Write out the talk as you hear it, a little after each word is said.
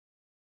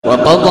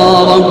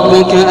وقضى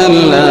ربك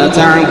ألا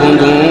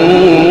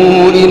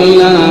تعبدوا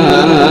إلا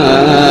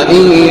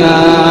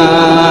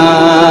إياه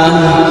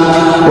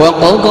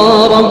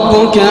وقضى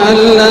ربك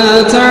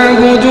ألا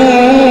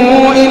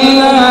تعبدوا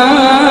إلا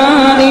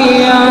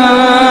إياه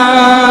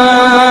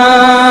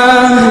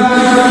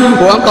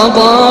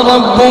وقضى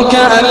ربك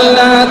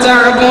ألا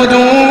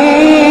تعبدوا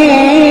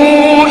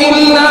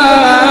إلا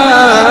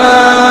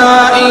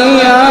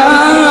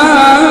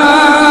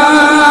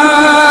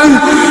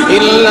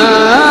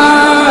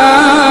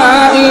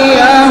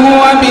إياه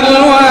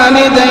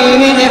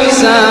وبالوالدين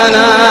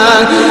إحسانا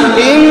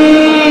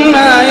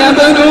إما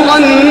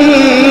يبلغن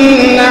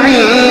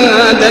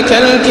عندك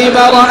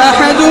الكبر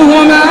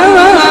أحدهما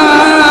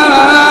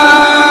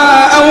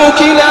أو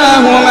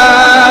كلاهما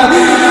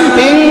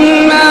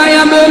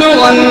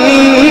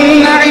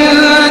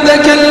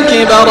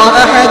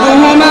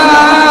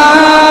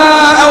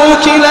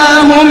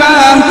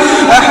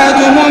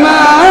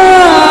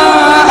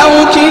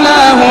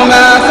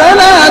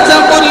فلا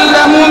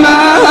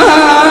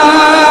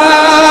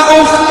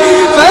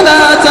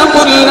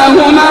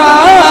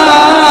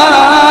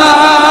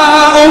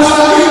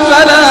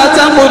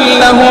تقل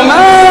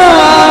لهما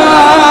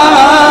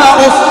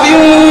أف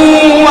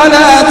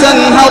ولا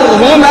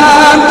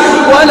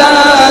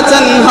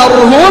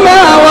تنهرهما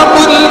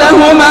وقل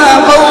لهما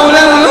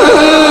قولا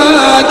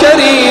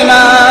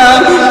كريما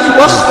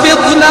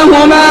واخفض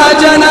لهما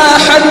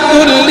جناح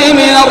الذل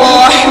من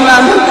الرحمة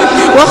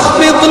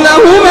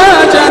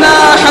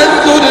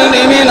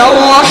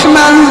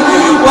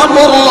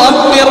وقل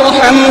رب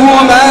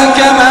ارحمهما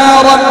كما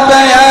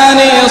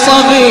ربياني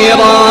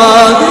صغيرا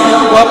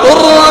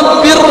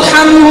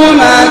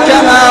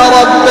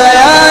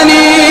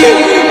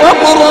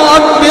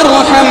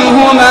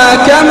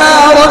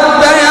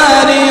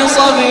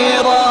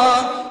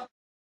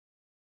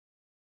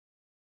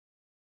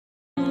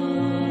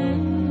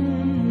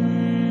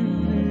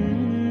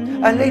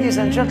And ladies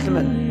and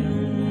gentlemen,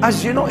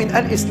 as you know, in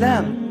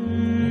Al-Islam,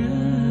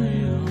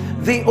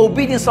 the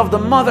obedience of the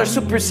mother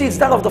supersedes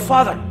that of the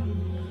father.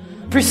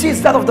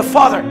 Precedes that of the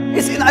father.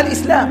 It's in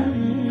Al-Islam.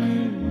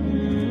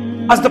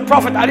 As the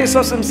Prophet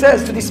ﷺ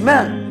says to this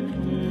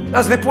man,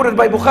 as reported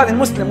by Bukhari and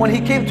Muslim, when he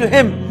came to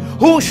him,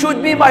 who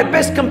should be my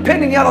best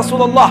companion, Ya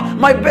Rasulullah,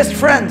 my best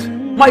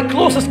friend, my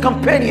closest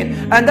companion?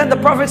 And then the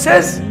Prophet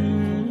says,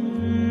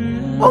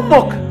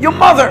 Ummuk, your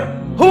mother.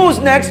 Who's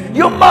next?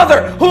 Your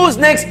mother. Who's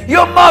next?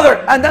 Your mother.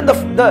 And then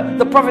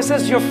the Prophet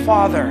says, your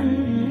father.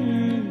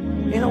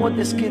 You know what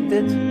this kid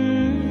did?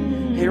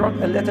 He wrote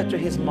a letter to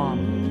his mom.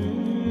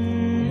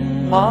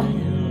 Mom,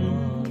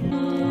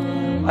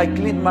 I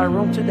cleaned my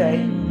room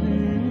today,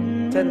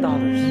 $10.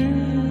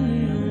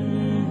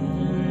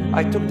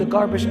 I took the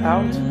garbage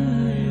out,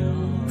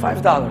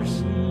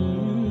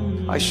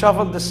 $5. I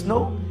shoveled the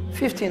snow,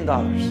 $15.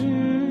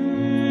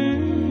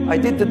 I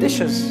did the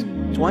dishes,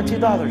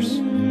 $20.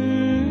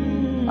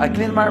 I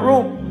cleaned my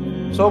room,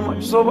 so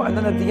much, and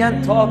then at the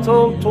end,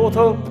 total,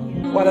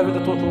 whatever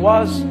the total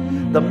was,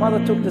 the mother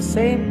took the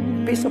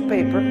same piece of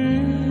paper,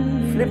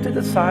 flipped it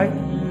aside,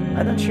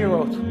 and then she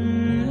wrote,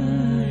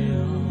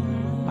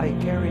 I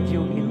carried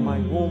you in my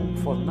womb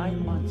for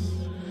 9 months,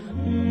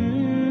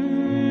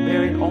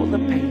 bearing all the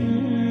pain,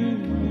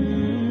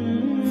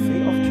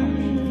 free of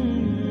charge.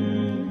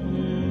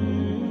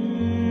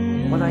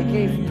 When I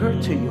gave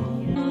birth to you,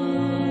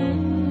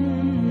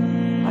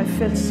 I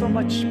felt so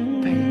much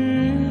pain.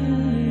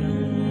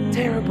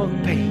 Terrible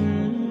pain.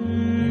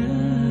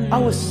 I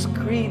was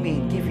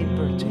screaming, giving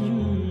birth to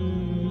you,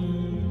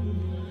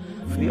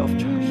 free of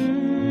charge.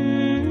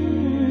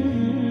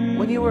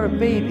 When you were a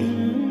baby,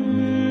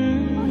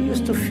 I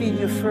used to feed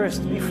you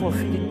first before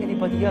feeding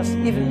anybody else,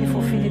 even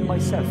before feeding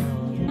myself,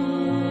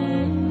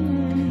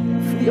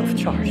 free of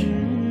charge.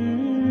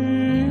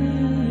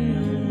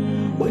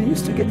 When you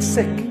used to get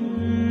sick,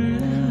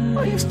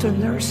 I used to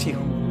nurse you,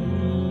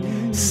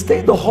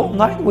 stay the whole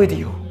night with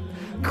you,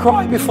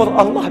 cry before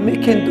Allah,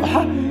 making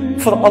dua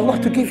for Allah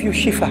to give you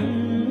shifa,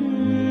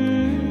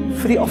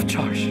 free of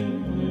charge.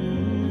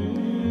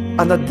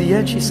 And at the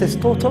end she says,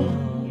 total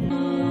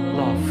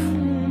love.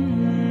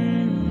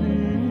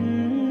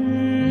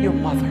 Your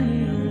mother,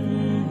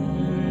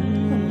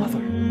 Ummuk.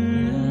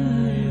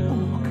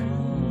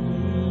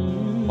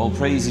 All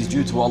praise is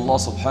due to Allah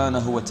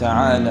subhanahu wa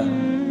ta'ala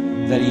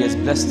that He has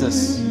blessed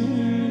us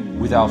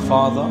with our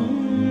father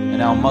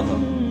and our mother.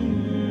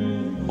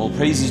 All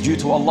praise is due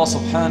to Allah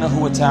subhanahu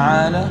wa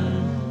ta'ala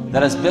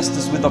that has blessed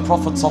us with the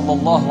Prophet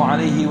sallallahu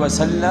alayhi wa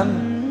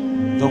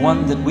sallam, the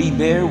one that we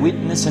bear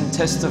witness and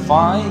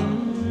testify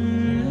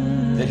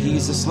that he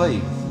is a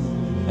slave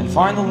and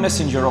final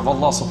messenger of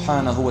Allah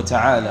subhanahu wa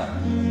ta'ala.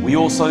 We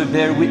also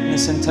bear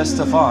witness and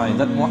testify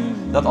that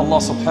Allah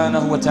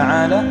subhanahu wa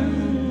ta'ala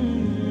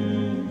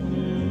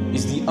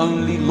is the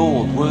only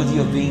Lord worthy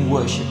of being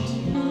worshipped,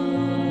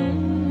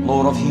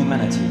 Lord of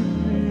humanity,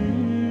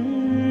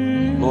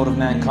 Lord of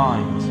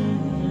mankind,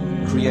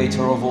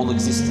 creator of all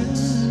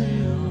existence.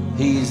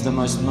 He is the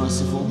most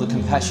merciful, the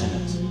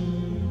compassionate,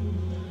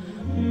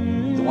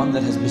 the one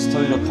that has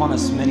bestowed upon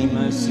us many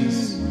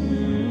mercies,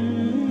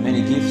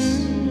 many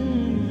gifts,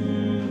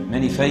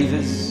 many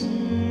favors.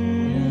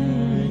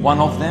 One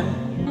of them,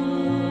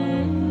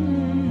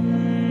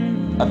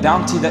 a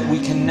bounty that we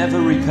can never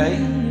repay,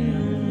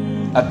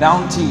 a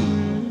bounty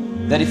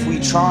that if we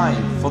try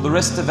for the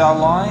rest of our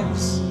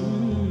lives,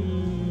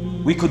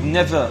 we could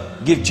never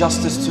give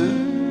justice to,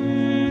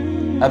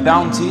 a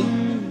bounty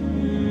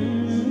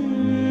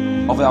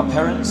of our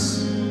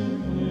parents,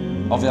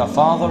 of our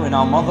father and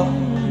our mother.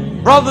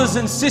 Brothers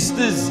and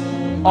sisters,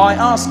 I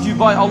ask you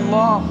by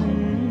Allah,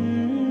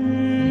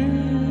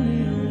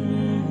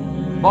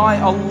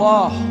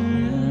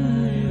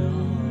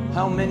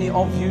 how many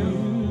of you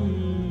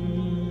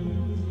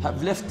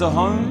have left the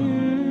home,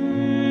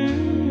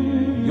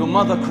 your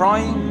mother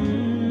crying,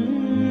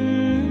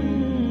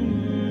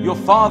 your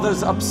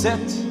father's upset,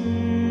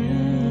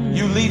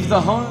 you leave the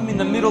home in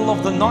the middle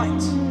of the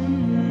night?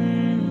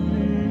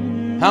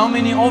 How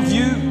many of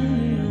you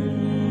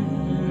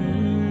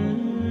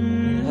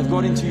have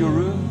got into your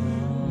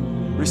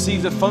room,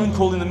 received a phone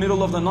call in the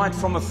middle of the night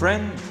from a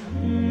friend,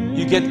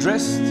 you get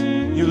dressed,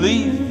 you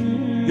leave,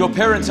 your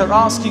parents are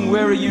asking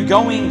where are you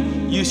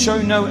going, you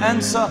show no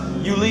answer,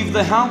 you leave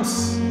the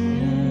house,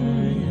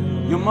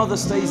 your mother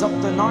stays up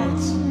the night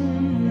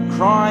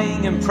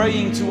crying and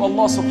praying to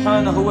Allah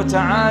subhanahu wa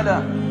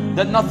ta'ala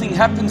that nothing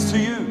happens to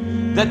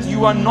you, that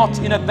you are not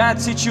in a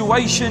bad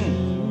situation,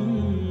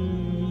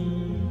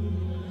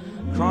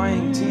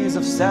 crying tears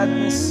of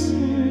sadness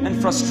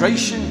and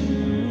frustration.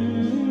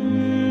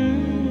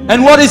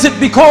 And what is it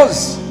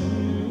because?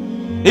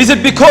 Is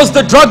it because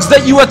the drugs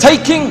that you are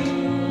taking?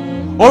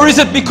 Or is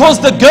it because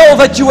the girl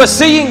that you are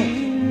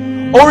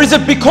seeing? Or is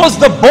it because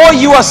the boy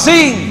you are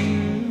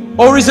seeing?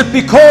 Or is it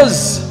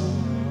because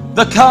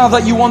the car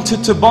that you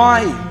wanted to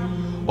buy?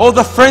 Or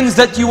the friends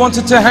that you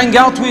wanted to hang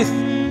out with?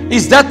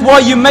 Is that why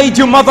you made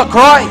your mother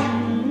cry?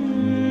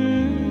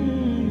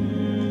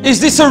 Is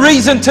this a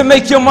reason to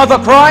make your mother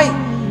cry?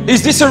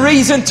 Is this a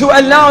reason to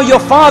allow your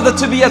father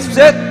to be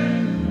upset?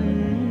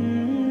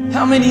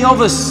 How many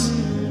of us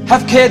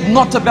have cared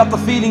not about the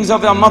feelings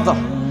of our mother?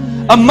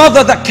 A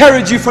mother that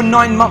carried you for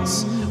 9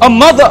 months. A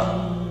mother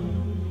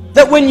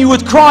that when you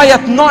would cry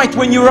at night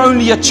when you were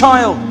only a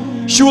child,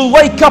 she will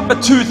wake up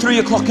at 2, 3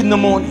 o'clock in the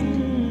morning,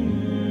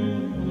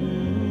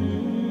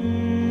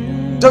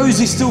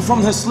 dozy still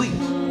from her sleep,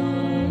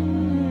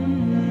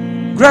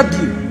 grab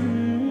you,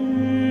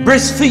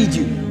 breastfeed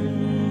you,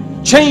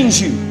 change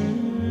you,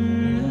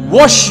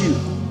 wash you,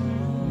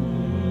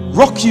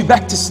 rock you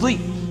back to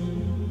sleep.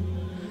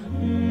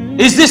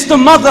 Is this the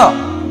mother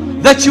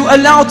that you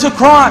allow to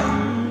cry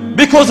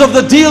because of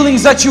the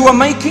dealings that you are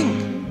making?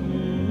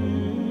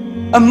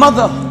 A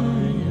mother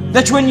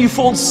that when you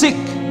fall sick,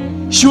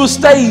 she will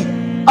stay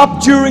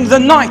up during the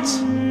night,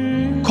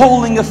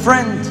 calling a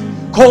friend,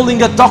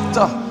 calling a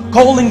doctor,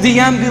 calling the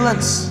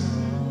ambulance.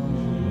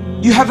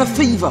 You have a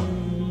fever.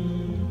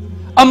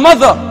 A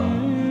mother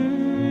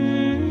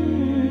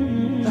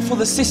that for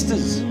the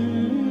sisters,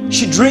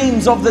 she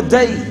dreams of the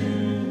day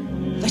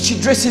that she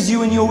dresses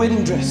you in your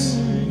wedding dress,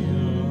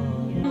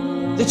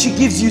 that she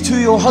gives you to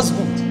your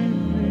husband.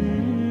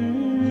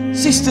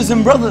 Sisters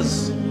and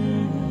brothers,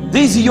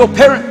 these are your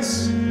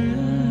parents.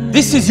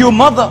 This is your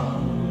mother.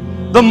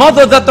 The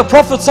mother that the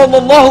Prophet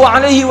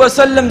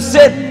ﷺ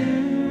said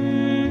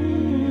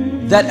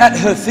that at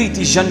her feet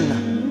is Jannah.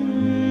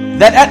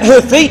 That at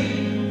her feet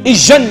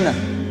is Jannah.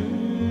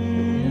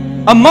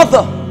 A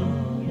mother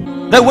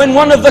that when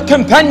one of the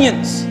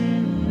companions,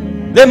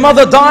 their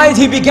mother died,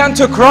 he began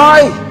to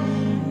cry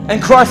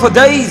and cry for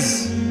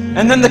days.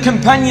 And then the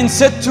companion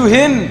said to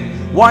him,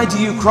 why do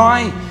you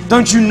cry?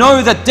 Don't you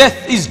know that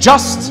death is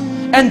just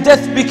and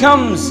death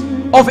becomes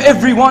of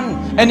everyone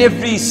and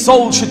every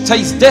soul should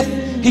taste death?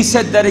 He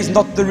said, that is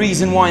not the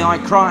reason why I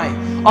cry.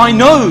 I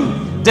know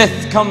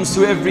death comes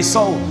to every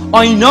soul.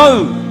 I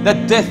know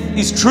that death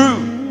is true.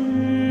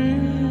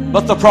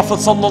 But the Prophet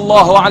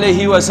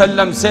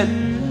ﷺ said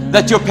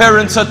that your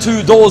parents are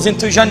 2 doors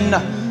into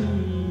Jannah.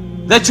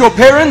 That your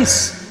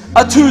parents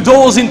are 2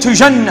 doors into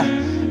Jannah.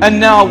 And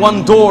now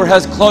 1 door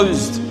has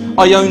closed.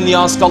 I only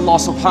ask Allah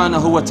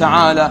subhanahu wa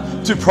ta'ala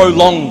to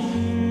prolong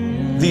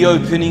the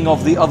opening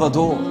of the other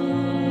door.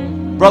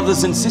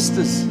 Brothers and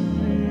sisters,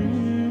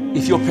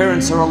 if your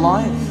parents are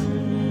alive,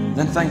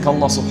 then thank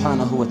Allah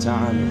subhanahu wa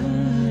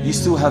ta'ala. You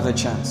still have a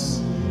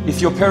chance. If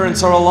your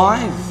parents are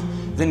alive,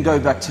 then go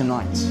back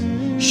tonight.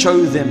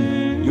 Show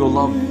them your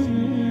love.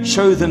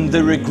 Show them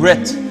the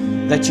regret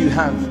that you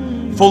have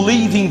for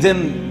leaving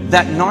them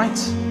that night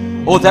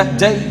or that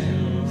day,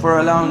 for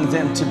allowing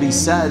them to be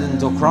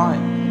saddened or cry.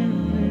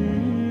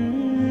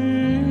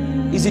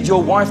 Is it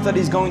your wife that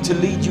is going to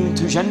lead you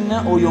into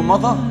Jannah or your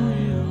mother?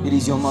 It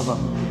is your mother.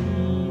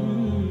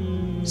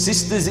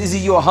 Sisters, is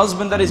it your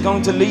husband that is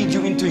going to lead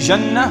you into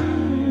Jannah?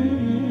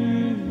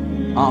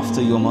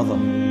 After your mother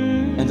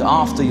and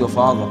after your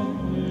father.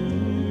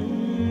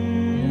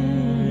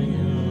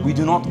 We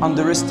do not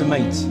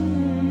underestimate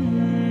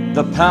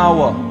the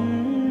power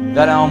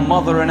that our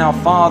mother and our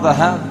father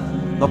have.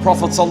 The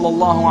Prophet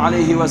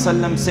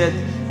ﷺ said,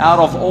 out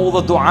of all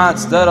the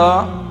du'ats that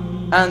are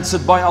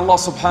answered by Allah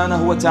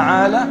subhanahu wa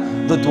ta'ala,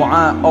 the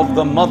dua of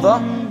the mother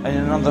and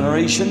in another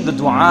narration, the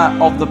dua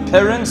of the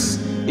parents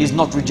is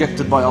not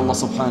rejected by Allah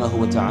subhanahu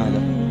wa ta'ala.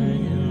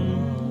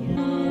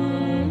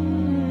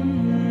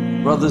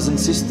 Brothers and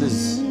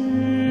sisters,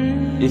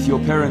 if your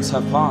parents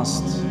have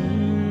passed,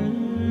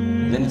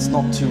 then it's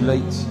not too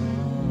late.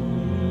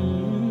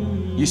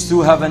 You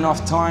still have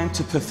enough time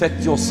to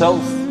perfect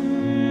yourself,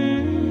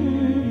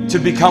 to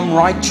become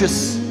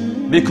righteous,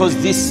 because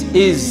this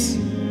is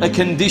a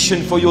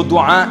condition for your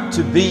dua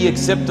to be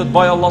accepted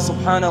by Allah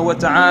subhanahu wa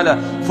ta'ala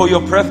for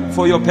your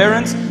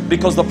parents,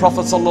 because the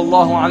Prophet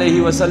sallallahu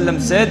alaihi wasallam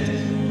said,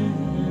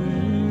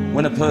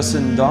 when a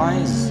person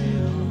dies,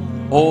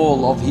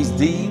 all of his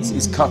deeds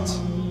is cut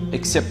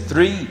except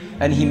 3,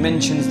 and he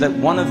mentions that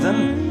one of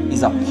them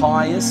is a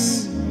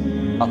pious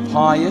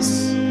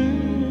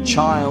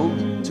child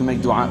to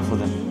make dua for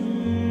them.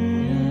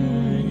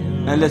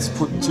 And let's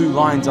put 2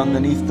 lines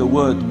underneath the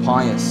word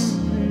pious.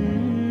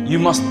 You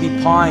must be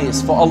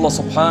pious for Allah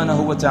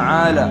subhanahu wa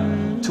ta'ala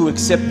to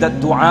accept that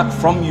dua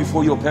from you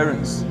for your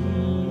parents.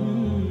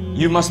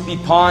 You must be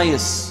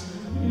pious.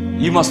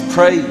 You must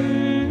pray.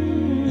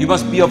 You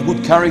must be of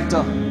good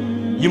character.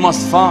 You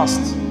must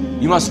fast.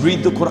 You must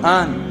read the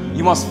Quran.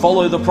 You must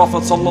follow the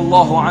Prophet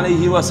sallallahu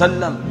alaihi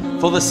wasallam.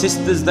 For the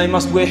sisters, they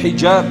must wear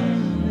hijab.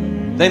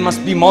 They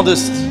must be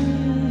modest.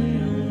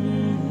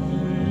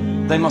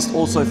 They must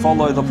also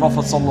follow the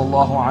Prophet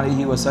sallallahu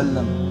alaihi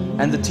wasallam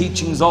and the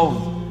teachings of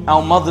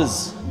our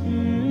mothers,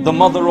 the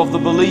mother of the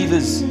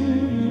believers,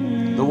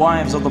 the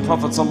wives of the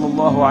Prophet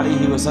sallallahu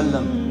alaihi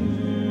wasallam.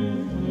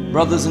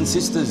 Brothers and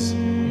sisters,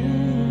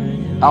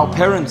 our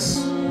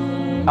parents,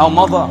 our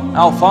mother,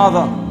 our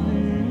father,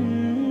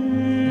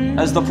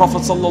 as the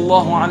Prophet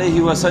sallallahu alaihi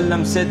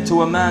wasallam said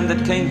to a man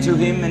that came to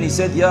him and he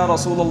said, Ya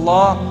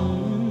Rasulullah,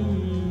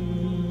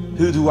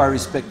 who do I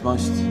respect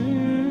most?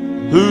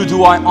 Who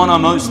do I honor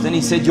most? And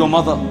he said, your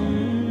mother.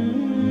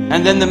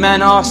 And then the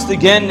man asked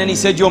again and he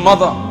said, your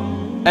mother.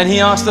 And he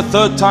asked the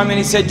 3rd time and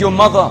he said, your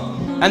mother.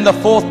 And the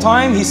 4th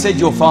time he said,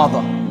 your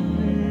father.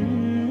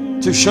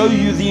 To show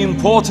you the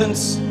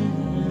importance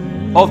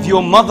of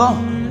your mother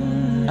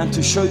and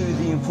to show you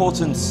the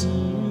importance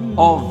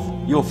of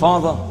your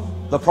father.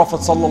 The Prophet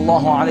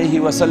sallallahu alaihi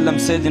wasallam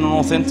said in an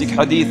authentic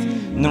hadith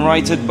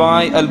narrated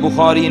by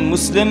Al-Bukhari and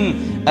Muslim,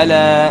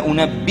 أَلَا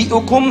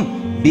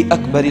أُنَبِّئُكُمْ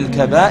بِأَكْبَرِ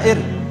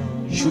الْكَبَائِرِ.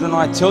 Shouldn't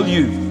I tell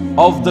you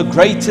of the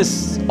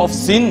greatest of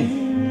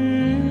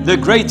sin? The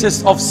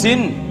greatest of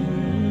sin.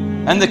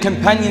 And the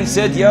companion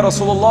said, Ya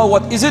Rasulullah,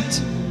 what is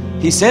it?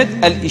 He said,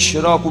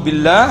 Al-Ishraku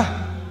Billah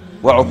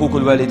wa uquq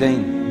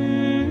al-walidain.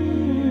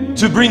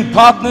 To bring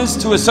partners,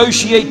 to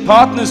associate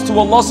partners to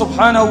Allah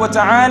subhanahu wa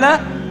ta'ala,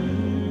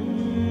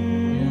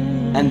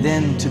 and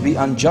then to be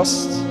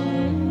unjust,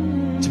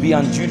 to be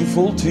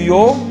undutiful to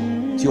your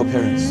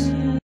parents.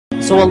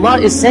 So Allah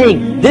is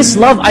saying, this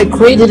love I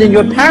created in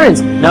your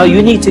parents, now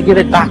you need to give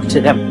it back to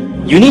them.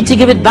 You need to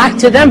give it back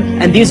to them,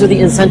 and these are the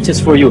incentives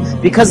for you.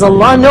 Because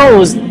Allah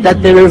knows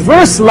that the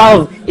reverse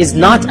love is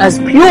not as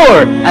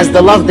pure as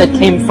the love that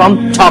came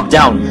from top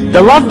down.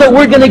 The love that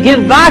we're going to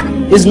give back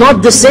is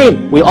not the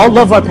same. We all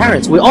love our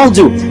parents, we all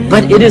do.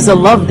 But it is a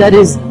love that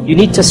is, you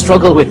need to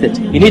struggle with it.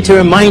 You need to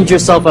remind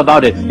yourself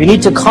about it. You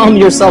need to calm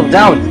yourself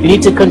down. You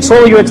need to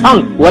control your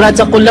tongue. وَلَا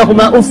تَقُلْ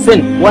لَهُمَا أُفٍّ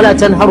وَلَا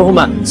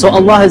تَنْهَرْهُمَا. So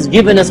Allah has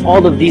given us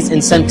all of these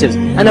incentives.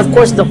 And of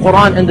course the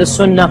Quran and the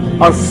Sunnah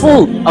are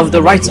full of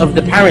the rights of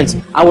the parents.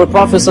 Our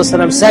Prophet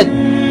ﷺ said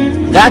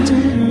that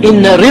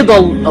إِنَّ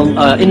رِضَى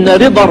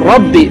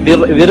الرَّبِّ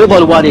بِرِضَى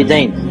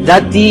الْوَالِدَيْنِ,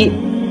 that the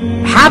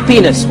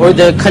happiness or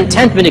the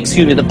contentment,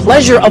 the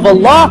pleasure of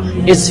Allah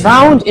is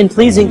found in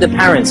pleasing the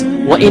parents.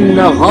 وَإِنَّ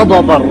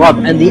غَضَبَ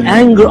الرَّبِّ, and the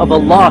anger of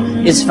Allah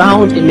is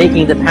found in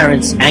making the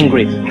parents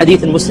angry.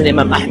 Hadith in Muslim,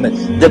 Imam Ahmad.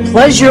 The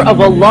pleasure of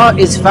Allah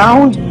is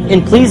found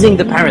in pleasing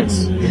the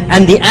parents,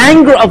 and the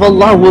anger of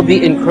Allah will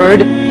be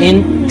incurred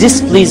in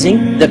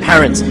displeasing the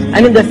parents.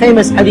 And in the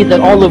famous hadith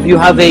that all of you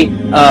have a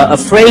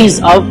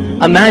phrase of,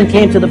 a man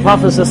came to the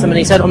Prophet ﷺ and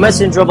he said, O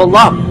Messenger of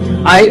Allah,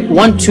 I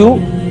want to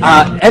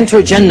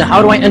enter Jannah.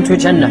 How do I enter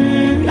Jannah?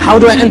 How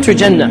do I enter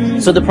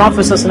Jannah? So the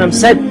Prophet ﷺ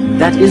said,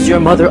 that is your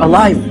mother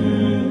alive?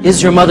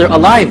 Is your mother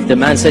alive? The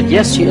man said,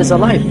 yes, she is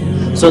alive.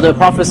 So the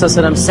Prophet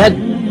ﷺ said,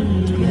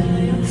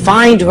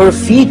 find her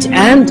feet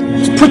and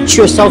put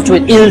yourself to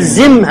it.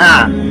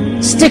 Ilzimha.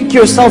 Stick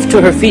yourself to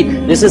her feet.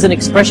 This is an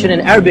expression in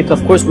Arabic,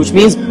 of course, which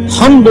means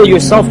humble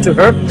yourself to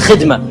her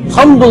khidmah.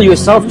 Humble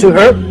yourself to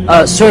her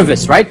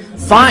service, right?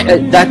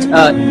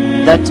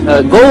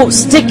 Go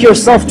stick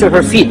yourself to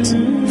her feet.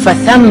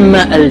 فَثَمَّ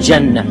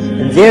الْجَنَّةِ,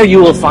 there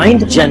you will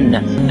find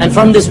Jannah. And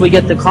from this we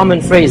get the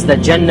common phrase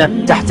that Jannah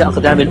تحت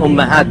أقدام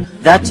الأمهات,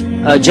 that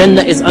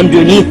Jannah is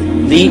underneath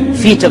the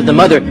feet of the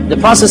mother. The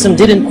Prophet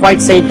didn't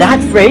quite say that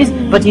phrase,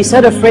 but he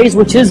said a phrase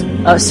which is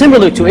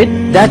similar to it,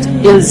 that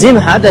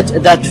ilzimha,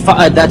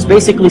 that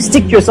basically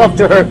stick yourself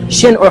to her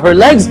shin or her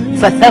legs,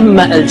 فَثَمَّ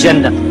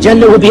الْجَنَّةِ,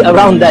 Jannah will be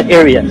around that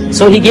area.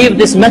 So he gave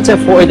this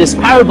metaphor, this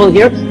parable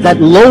here, that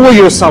lower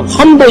yourself,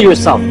 humble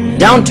yourself.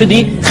 down to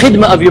the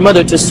khidmah of your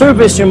mother, to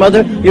service your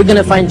mother, you're going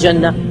to find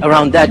Jannah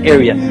around that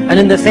area. And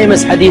in the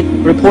famous hadith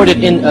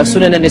reported in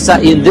Sunan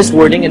al-Nisa'i in this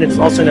wording, and it's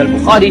also in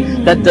al-Bukhari,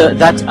 that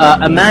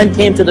a man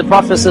came to the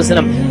Prophet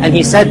ﷺ and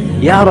he said,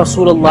 Ya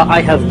Rasulullah,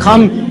 I have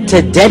come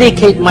to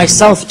dedicate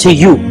myself to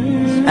you.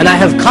 And I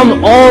have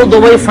come all the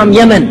way from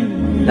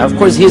Yemen. Now of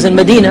course he's in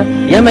Medina.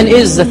 Yemen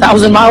is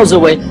 1,000 miles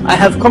away. I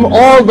have come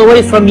all the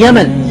way from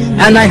Yemen.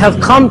 And I have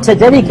come to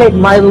dedicate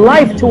my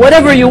life to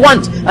whatever you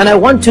want. And I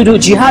want to do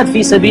jihad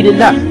fi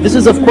sabilillah. This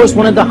is of course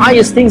one of the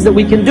highest things that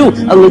we can do,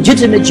 a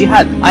legitimate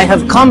jihad. I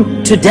have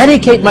come to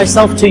dedicate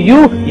myself to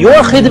you,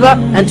 your khidmah,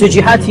 and to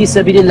jihad fi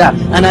sabilillah.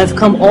 And I've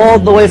come all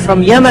the way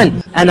from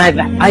Yemen. And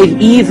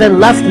I've even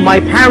left my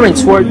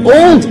parents who are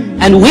old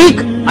and weak.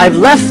 I've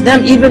left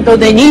them even though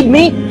they need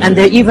me, and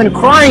they're even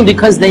crying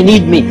because they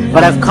need me.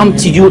 But I've come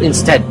to you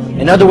instead.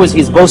 In other words,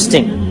 he's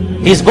boasting.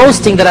 He's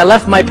boasting that I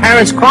left my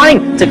parents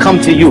crying to come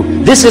to you.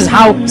 This is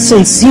how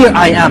sincere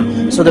I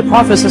am. So the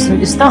Prophet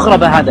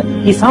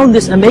ﷺ, he found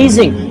this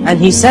amazing, and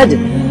he said,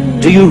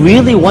 do you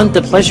really want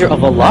the pleasure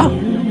of Allah?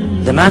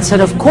 The man said,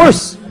 of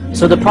course.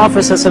 So the Prophet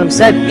ﷺ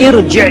said,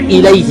 irji'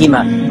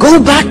 ilayhima,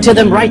 go back to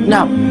them right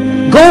now.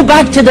 Go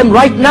back to them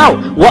right now.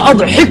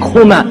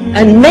 وَأَضْحِكْهُمَا,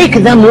 and make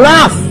them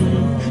laugh,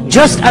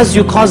 just as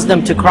you cause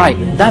them to cry.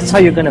 That's how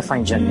you're going to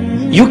find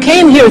Jannah. You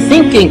came here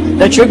thinking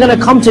that you're going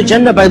to come to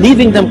Jannah by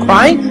leaving them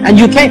crying, and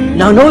you came.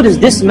 Now notice,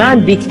 this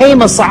man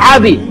became a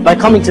Sahabi by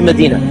coming to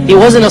Medina. He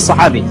wasn't a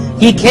Sahabi.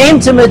 He came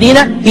to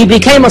Medina, he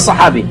became a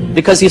Sahabi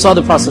because he saw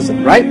the Prophet,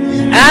 right?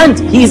 And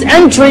he's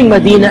entering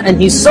Medina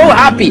and he's so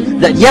happy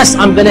that yes,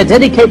 I'm going to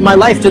dedicate my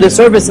life to the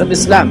service of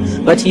Islam.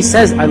 But he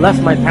says, I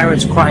left my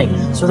parents crying.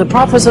 So the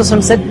Prophet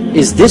said,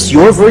 is this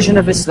your version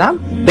of Islam?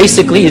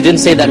 Basically, he didn't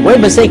say that word,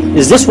 but saying,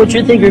 is this what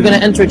you think you're going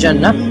to enter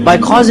Jannah? By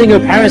causing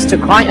your parents to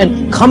cry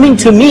and coming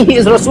to me, he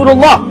is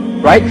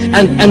Rasulullah, right?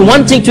 And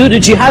wanting to do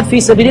jihad fi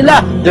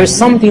sabilillah. There's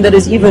something that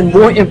is even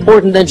more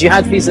important than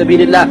jihad fi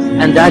sabilillah,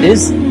 and that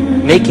is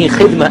making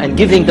khidmah and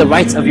giving the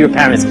rights of your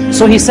parents.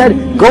 So he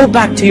said, go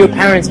back to your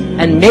parents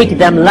and make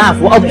them laugh.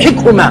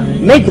 وَأَضْحِكْهُمَا,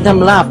 make them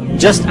laugh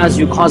just as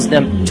you cause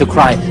them to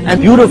cry.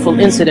 And beautiful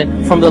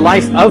incident from the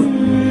life of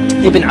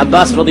Ibn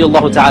Abbas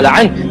radiallahu ta'ala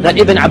anh, that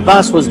Ibn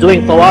Abbas was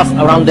doing tawaf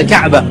around the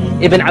Kaaba.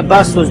 Ibn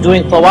Abbas was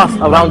doing tawaf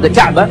around the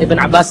Kaaba. Ibn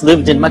Abbas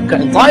lived in Mecca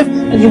and Taif,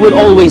 and he would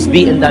always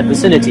be in that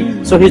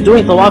vicinity. So he's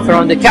doing tawaf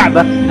around the Kaaba,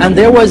 and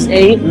there was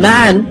a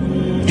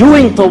man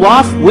doing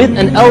tawaf with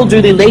an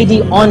elderly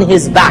lady on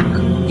his back.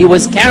 He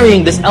was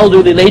carrying this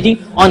elderly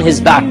lady on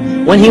his back.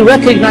 When he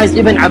recognized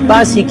Ibn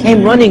Abbas, he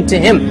came running to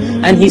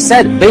him, and he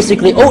said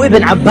basically, oh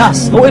Ibn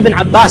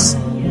Abbas,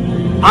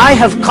 I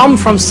have come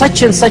from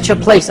such and such a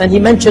place. And he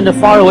mentioned a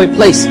faraway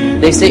place.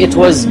 They say it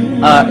was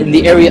in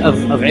the area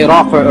of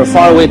Iraq or a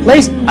faraway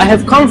place. I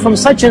have come from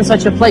such and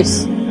such a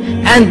place.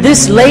 And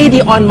this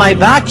lady on my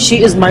back,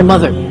 she is my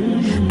mother.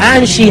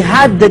 And she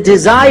had the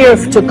desire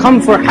to come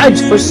for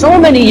Hajj for so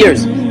many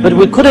years. But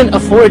we couldn't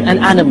afford an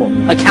animal,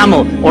 a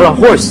camel or a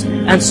horse.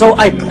 And so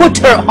I put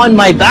her on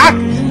my back,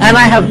 and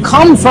I have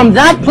come from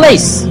that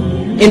place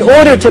in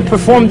order to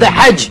perform the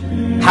Hajj.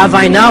 Have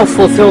I now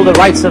fulfilled the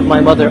rights of my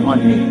mother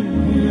on me?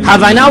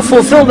 Have I now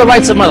fulfilled the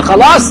rights of my mother?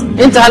 Khalas,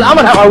 intaha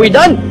al-amr, are we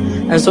done?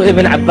 And so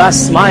Ibn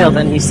Abbas smiled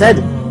and he said,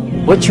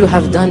 what you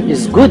have done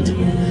is good,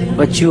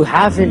 but you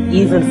haven't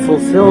even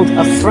fulfilled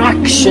a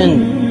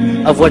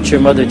fraction of what your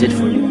mother did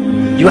for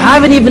you. You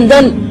haven't even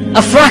done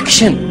a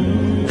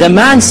fraction. The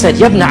man said,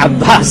 Ya Ibn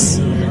Abbas,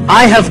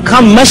 I have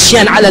come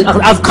mashyan ala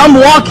al-ard, I've come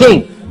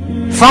walking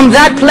from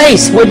that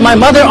place with my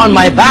mother on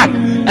my back,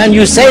 and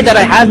you say that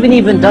I haven't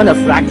even done a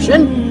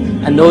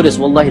fraction? And notice,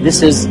 wallahi,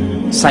 this is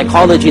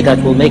psychology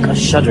that will make us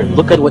shudder.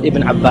 Look at what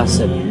Ibn Abbas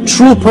said.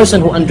 True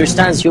person who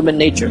understands human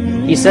nature.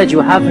 He said,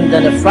 you haven't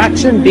done a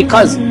fraction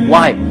because,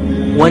 why?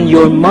 When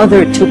your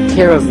mother took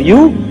care of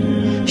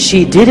you,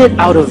 she did it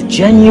out of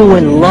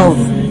genuine love,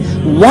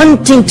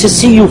 wanting to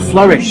see you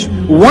flourish,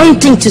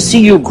 wanting to see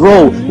you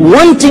grow,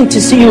 wanting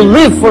to see you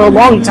live for a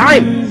long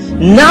time.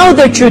 Now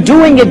that you're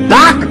doing it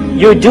back,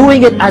 you're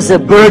doing it as a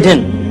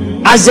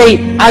burden, as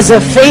a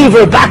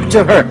favor back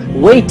to her,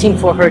 waiting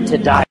for her to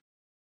die.